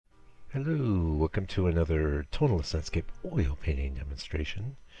Hello, welcome to another tonalist landscape oil painting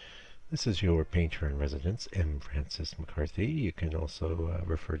demonstration. This is your painter in residence, M. Francis McCarthy. You can also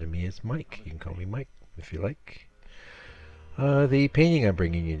refer to me as Mike. You can call me Mike if you like. The painting I'm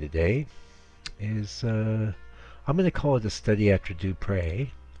bringing you today is, I'm going to call it a study after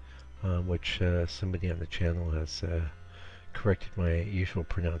Dupre, which somebody on the channel has corrected my usual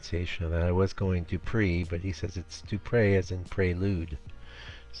pronunciation of that. I was going Dupre, but he says it's Dupre as in prelude.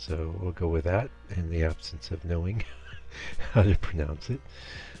 So we'll go with that in the absence of knowing how to pronounce it.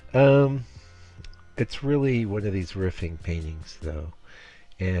 Um, it's really one of these riffing paintings, though,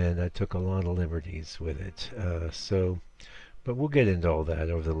 and I took a lot of liberties with it. But we'll get into all that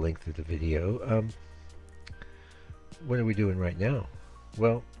over the length of the video. What are we doing right now?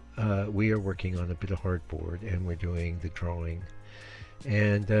 Well, we are working on a bit of hardboard, and we're doing the drawing.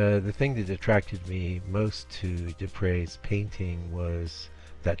 And the thing that attracted me most to Dupre's painting was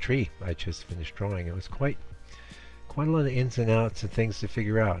that tree I just finished drawing. It was quite a lot of ins and outs and things to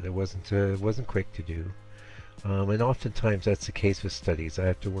figure out. It wasn't quick to do, and oftentimes that's the case with studies. I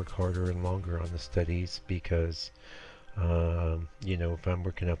have to work harder and longer on the studies because if I'm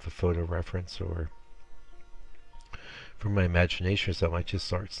working up a photo reference or from my imagination or something, I just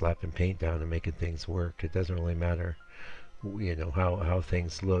start slapping paint down and making things work. It doesn't really matter how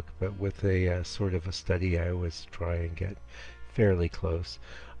things look, but with a sort of a study I always try and get fairly close.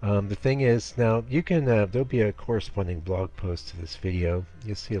 The thing is, now you can there'll be a corresponding blog post to this video.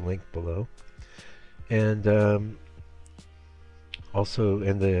 You'll see a link below, and also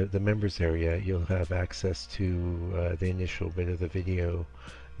in the members area you'll have access to the initial bit of the video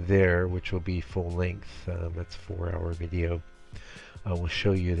there, which will be full length. It's a 4-hour video. We'll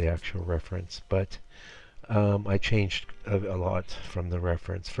show you the actual reference, but I changed a lot from the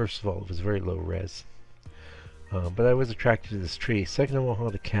reference. First of all, it was very low res. But I was attracted to this tree. Second of all, I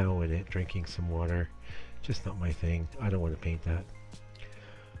had a cow in it drinking some water. Just not my thing. I don't want to paint that.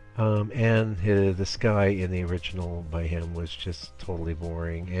 And the sky in the original by him was just totally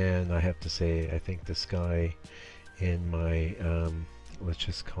boring. And I have to say, I think the sky in my, let's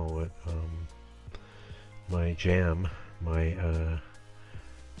just call it my jam, my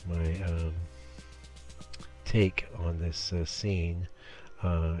take on this scene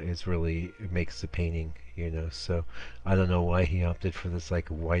is really, it makes the painting, so I don't know why he opted for this like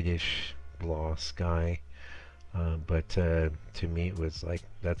whitish blah sky, but to me it was like,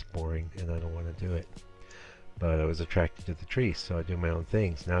 that's boring and I don't want to do it. But I was attracted to the tree, so I do my own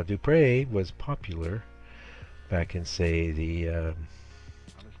things. Now Dupre was popular back in, say, the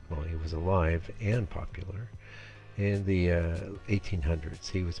well, he was alive and popular in the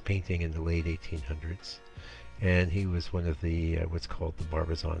 1800s. He was painting in the late 1800s, and he was one of the what's called the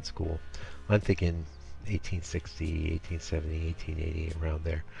Barbizon school. I'm thinking 1860, 1870, 1880, around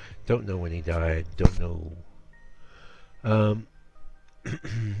there. Don't know when he died. Don't know.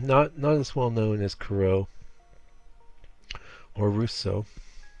 Not as well known as Corot or Rousseau,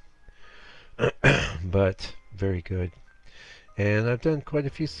 but very good. And I've done quite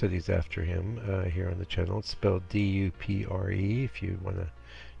a few studies after him here on the channel. It's spelled D-U-P-R-E if you want to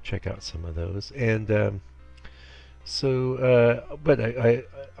check out some of those. And but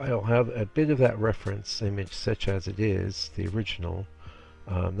I'll have a bit of that reference image, such as it is, the original,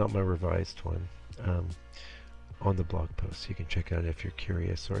 not my revised one, on the blog post. You can check out if you're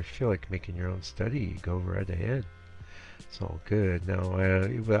curious, or if you feel like making your own study, go right ahead. It's all good. Now,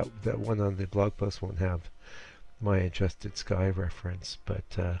 that one on the blog post won't have my adjusted sky reference, but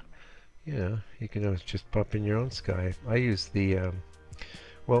you can always just pop in your own sky. I use the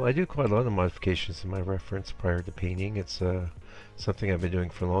well, I do quite a lot of modifications in my reference prior to painting. It's something I've been doing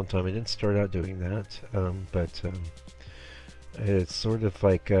for a long time. I didn't start out doing that, but it's sort of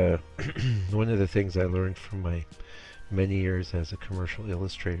like one of the things I learned from my many years as a commercial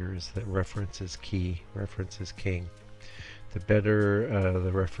illustrator is that reference is key. Reference is king. The better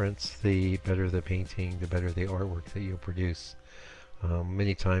the reference, the better the painting, the better the artwork that you'll produce.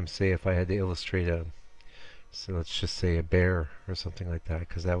 Many times, say if I had to illustrate so let's just say a bear or something like that,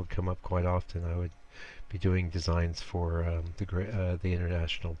 because that would come up quite often. I would be doing designs for the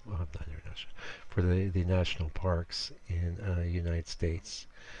international, not international, for the national parks in United States,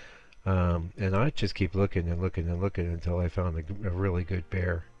 and I'd just keep looking and looking and looking until I found a really good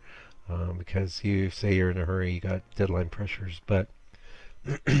bear. Because you say you're in a hurry, you got deadline pressures, but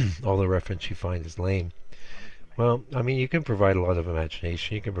all the reference you find is lame. Well, I mean, you can provide a lot of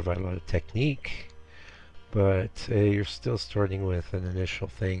imagination, you can provide a lot of technique, but you're still starting with an initial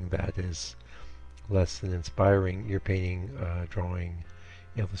thing that is less than inspiring. Your painting, drawing,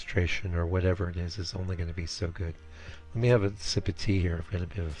 illustration, or whatever it is only going to be so good. Let me have a sip of tea here. I've got a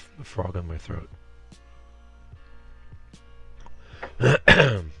bit of a frog on my throat.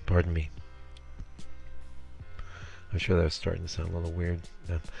 Pardon me. I'm sure that was starting to sound a little weird.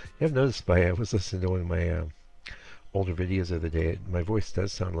 You have noticed I was listening to one of my older videos of the day, my voice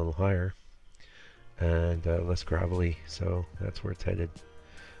does sound a little higher and less gravelly, so that's where it's headed.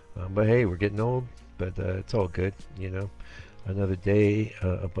 But hey, we're getting old, but it's all good, you know. Another day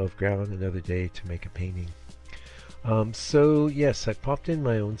above ground, another day to make a painting. So yes, I popped in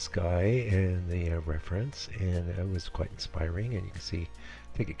my own sky and the reference, and it was quite inspiring, and you can see,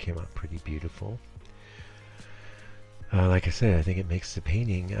 I think it came out pretty beautiful. Like I said, I think it makes the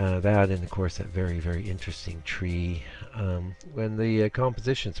painting. That, and of course that very, very interesting tree. When the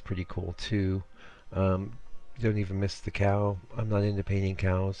composition's pretty cool too. Don't even miss the cow. I'm not into painting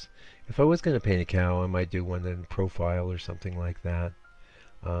cows. If I was going to paint a cow, I might do one in profile or something like that.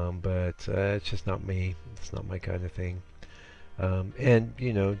 But it's just not me. It's not my kind of thing. And,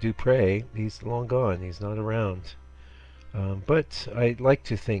 you know, Dupre, he's long gone. He's not around. But I'd like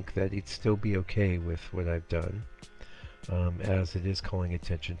to think that he'd still be okay with what I've done. As it is calling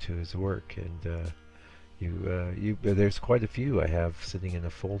attention to his work, and there's quite a few I have sitting in a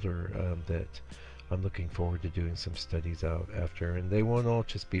folder that I'm looking forward to doing some studies out after, and they won't all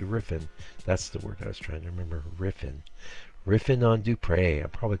just be riffing. That's the word I was trying to remember. Riffing on Dupre. I'll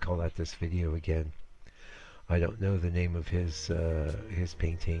probably call that this video again. I don't know the name of his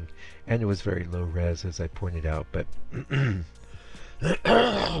painting, and it was very low res, as I pointed out, but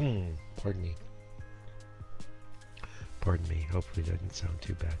pardon me. Pardon me, hopefully that didn't sound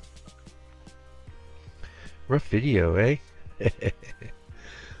too bad. Rough video, eh?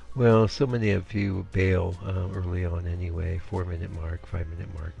 Well, so many of you bail early on anyway, 4-minute mark,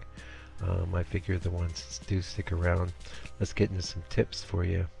 5-minute mark. I figure the ones that do stick around, let's get into some tips for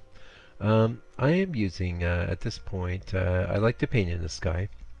you. I am using, at this point, I like to paint in the sky.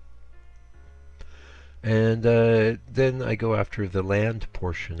 And then I go after the land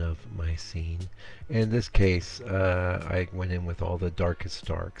portion of my scene. In this case, I went in with all the darkest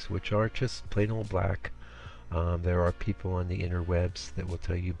darks, which are just plain old black. There are people on the interwebs that will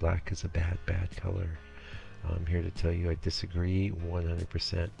tell you black is a bad, bad color. I'm here to tell you I disagree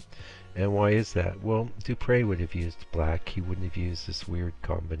 100%. And why is that? Well, Dupre would have used black. He wouldn't have used this weird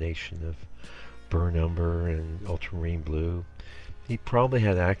combination of burn umber and ultramarine blue. He probably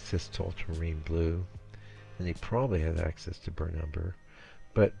had access to ultramarine blue, and he probably had access to burn umber,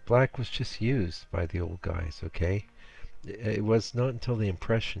 but black was just used by the old guys, okay? It was not until the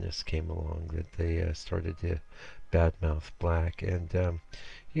Impressionists came along that they started to badmouth black, and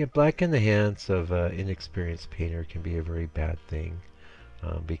yeah, black in the hands of an inexperienced painter can be a very bad thing,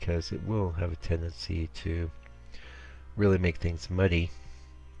 because it will have a tendency to really make things muddy,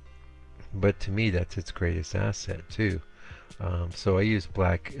 but to me that's its greatest asset too. So I use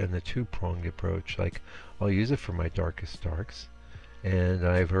black in the two-pronged approach. Like, I'll use it for my darkest darks, and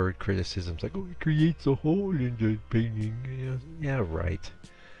I've heard criticisms like, "Oh, it creates a hole in the painting." Yeah, right.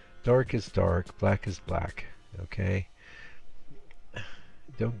 Dark is dark, black is black. Okay.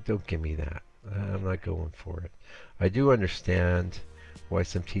 Don't give me that. I'm not going for it. I do understand why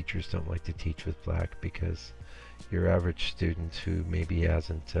some teachers don't like to teach with black, because your average student who maybe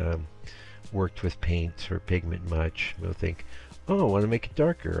hasn't worked with paint or pigment much will think, oh, I want to make it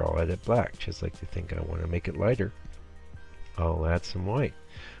darker, I'll add it black. Just like they think I want to make it lighter, I'll add some white.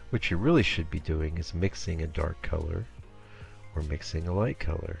 What you really should be doing is mixing a dark color or mixing a light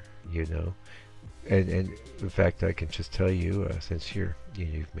color, you know. And in fact, I can just tell you, since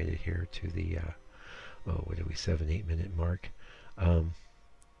you've made it here to the oh, what are we, 7-8 minute mark,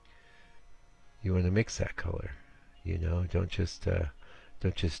 you want to mix that color, you know. Don't just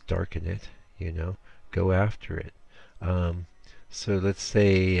darken it, you know. Go after it. So let's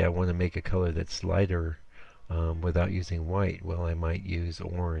say I want to make a color that's lighter without using white. Well, I might use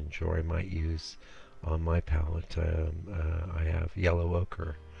orange, or I might use, on my palette, I have yellow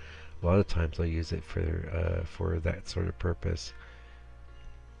ochre. A lot of times I'll use it for that sort of purpose.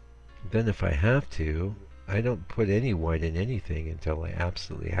 Then if I have to, I don't put any white in anything until I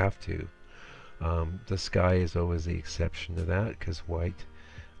absolutely have to. The sky is always the exception to that, because white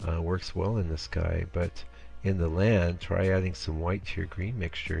works well in the sky, but in the land, try adding some white to your green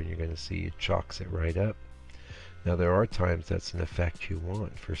mixture and you're going to see it chalks it right up. Now there are times that's an effect you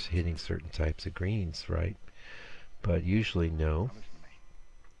want for hitting certain types of greens, right? But usually no.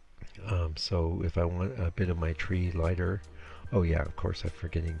 So if I want a bit of my tree lighter, oh yeah, of course I'm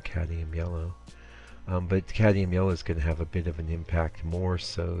forgetting cadmium yellow. But cadmium yellow is going to have a bit of an impact, more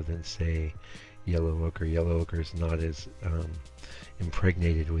so than, say, yellow ochre. Yellow ochre is not as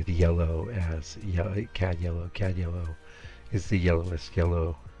impregnated with yellow as cad yellow. Cad yellow is the yellowest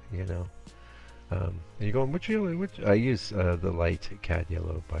yellow, you know. And you're going, which yellow? Which? I use the light cad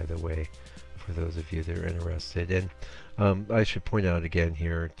yellow, by the way, for those of you that are interested. And I should point out again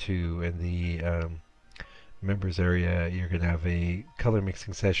here, too, in the members area, you're going to have a color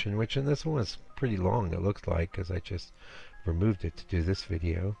mixing session, which in this one is pretty long, it looks like, because I just removed it to do this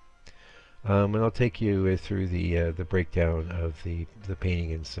video. And I'll take you through the breakdown of the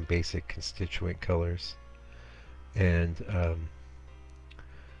painting in some basic constituent colors. And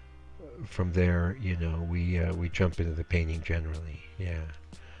from there, you know, we jump into the painting generally. Yeah.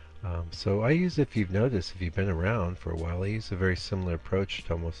 So I use, if you've noticed, if you've been around for a while, I use a very similar approach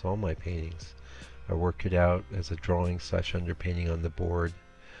to almost all my paintings. I work it out as a drawing / underpainting on the board.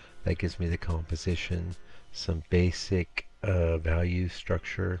 That gives me the composition, some basic value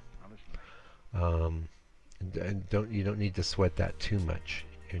structure. And you don't need to sweat that too much,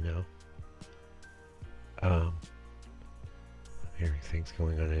 you know. Hearing things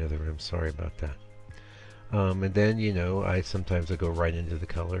going on in the other room. Sorry about that. And then, you know, sometimes I go right into the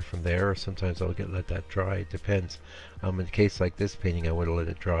color from there, or sometimes I'll let that dry. It depends. In a case like this painting, I would have let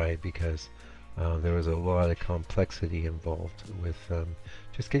it dry because there was a lot of complexity involved with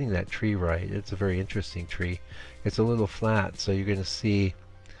just getting that tree right. It's a very interesting tree. It's a little flat, so you're going to see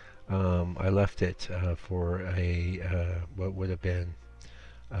I left it for what would have been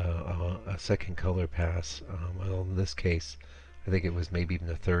a second color pass. Well, in this case, I think it was maybe even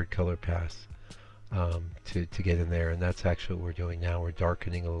a third color pass to get in there, and that's actually what we're doing now. We're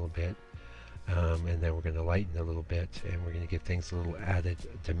darkening a little bit, and then we're going to lighten a little bit, and we're going to give things a little added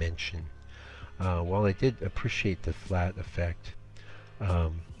dimension. While I did appreciate the flat effect,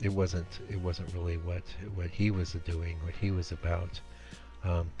 it wasn't really what he was doing, what he was about.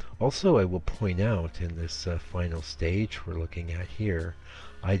 Also, I will point out in this final stage we're looking at here,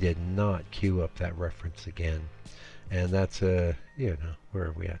 I did not queue up that reference again. And that's you know, where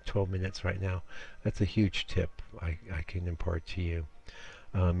are we at? 12 minutes right now. That's a huge tip I can impart to you.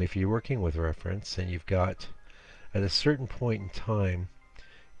 If you're working with reference and you've got, at a certain point in time,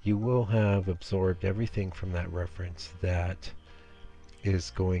 you will have absorbed everything from that reference that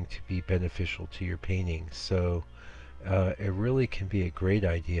is going to be beneficial to your painting. So it really can be a great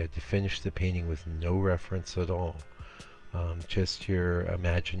idea to finish the painting with no reference at all. Just your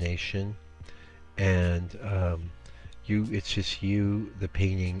imagination, and it's just you, the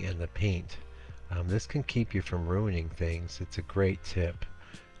painting, and the paint. This can keep you from ruining things. It's a great tip.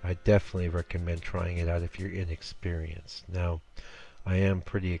 I definitely recommend trying it out if you're inexperienced. Now, I am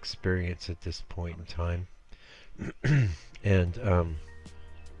pretty experienced at this point in time, and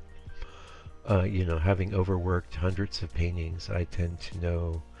you know, having overworked hundreds of paintings, I tend to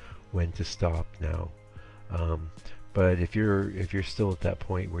know when to stop now. But if you're still at that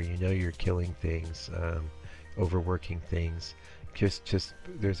point where you know you're killing things, overworking things, just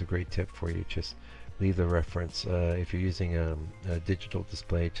there's a great tip for you. Just leave the reference. If you're using a digital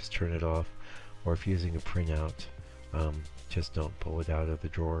display, just turn it off. Or if you're using a printout, just don't pull it out of the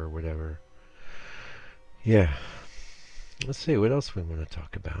drawer or whatever. Yeah. Let's see what else we want to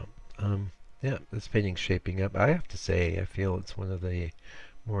talk about. Yeah, this painting's shaping up. I have to say, I feel it's one of the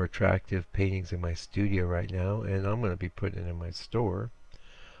more attractive paintings in my studio right now, and I'm going to be putting it in my store.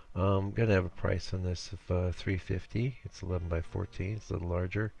 I'm going to have a price on this of $3.50. It's 11 by 14. It's a little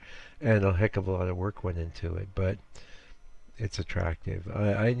larger, and a heck of a lot of work went into it, but it's attractive.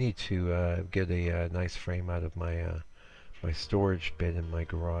 I need to get a nice frame out of my my storage bin in my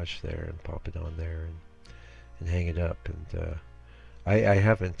garage there and pop it on there and hang it up. And I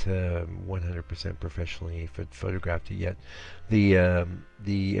haven't 100% professionally photographed it yet.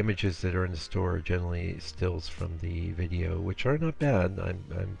 The images that are in the store are generally stills from the video, which are not bad.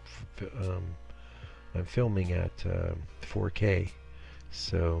 I'm filming at 4K,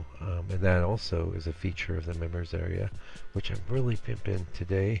 so and that also is a feature of the members area, which I'm really pimping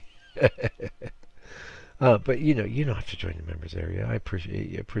today. But you know, you don't have to join the members area. I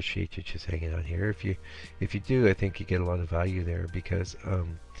appreciate you just hanging out here. If you do, I think you get a lot of value there, because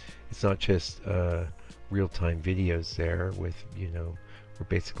it's not just real-time videos there with, you know, we're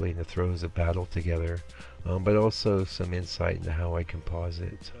basically in the throes of battle together, but also some insight into how I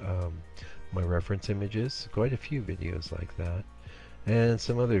composite my reference images. Quite a few videos like that, and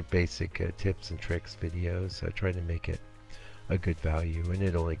some other basic tips and tricks videos. I try to make it a good value, and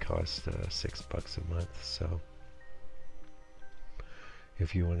it only costs $6 a month. So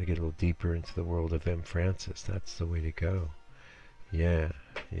if you want to get a little deeper into the world of M. Francis, that's the way to go. Yeah,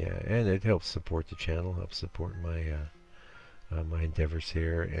 and it helps support the channel, helps support my my endeavors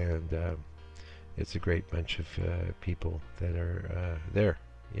here, and it's a great bunch of people that are there.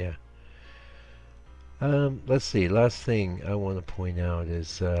 Yeah. Let's see. Last thing I want to point out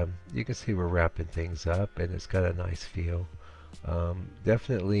is you can see we're wrapping things up, and it's got a nice feel.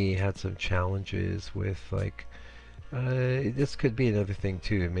 Definitely had some challenges with like this could be another thing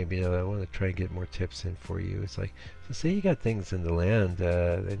too. Maybe I want to try and get more tips in for you. It's like, so say you got things in the land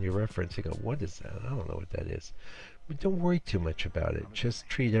and you're referencing, what is that? I don't know what that is. But don't worry too much about it. Just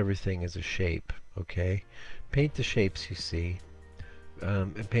treat everything as a shape, okay? Paint the shapes you see,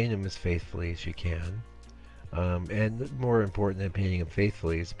 and paint them as faithfully as you can. And more important than painting them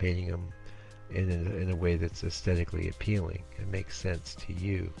faithfully is painting them in a way that's aesthetically appealing and makes sense to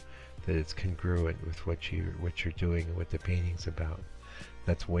you, that it's congruent with what you're doing and what the painting's about.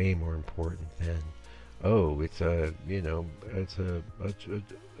 That's way more important than, oh, it's a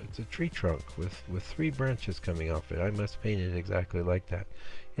it's a tree trunk with three branches coming off it. I must paint it exactly like that.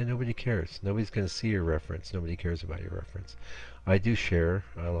 And nobody cares. Nobody's going to see your reference. Nobody cares about your reference. I do share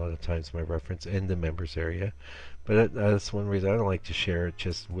a lot of times my reference in the members area, but that's one reason I don't like to share it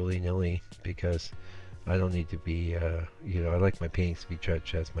just willy-nilly, because I don't need to be, I like my paintings to be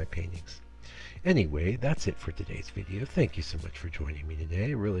judged as my paintings. Anyway, that's it for today's video. Thank you so much for joining me today.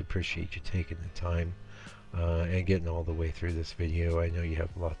 I really appreciate you taking the time and getting all the way through this video. I know you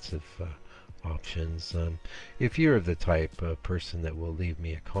have lots of options. If you're the type of person that will leave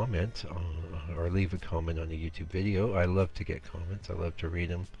me a comment or leave a comment on a YouTube video, I love to get comments. I love to read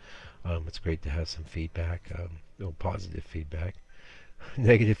them. It's great to have some feedback, positive feedback.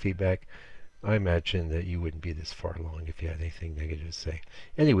 Negative feedback, I imagine that you wouldn't be this far along if you had anything negative to say.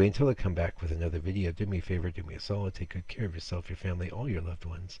 Anyway, until I come back with another video, do me a favor, do me a solid, take good care of yourself, your family, all your loved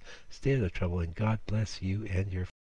ones. Stay out of trouble, and God bless you and your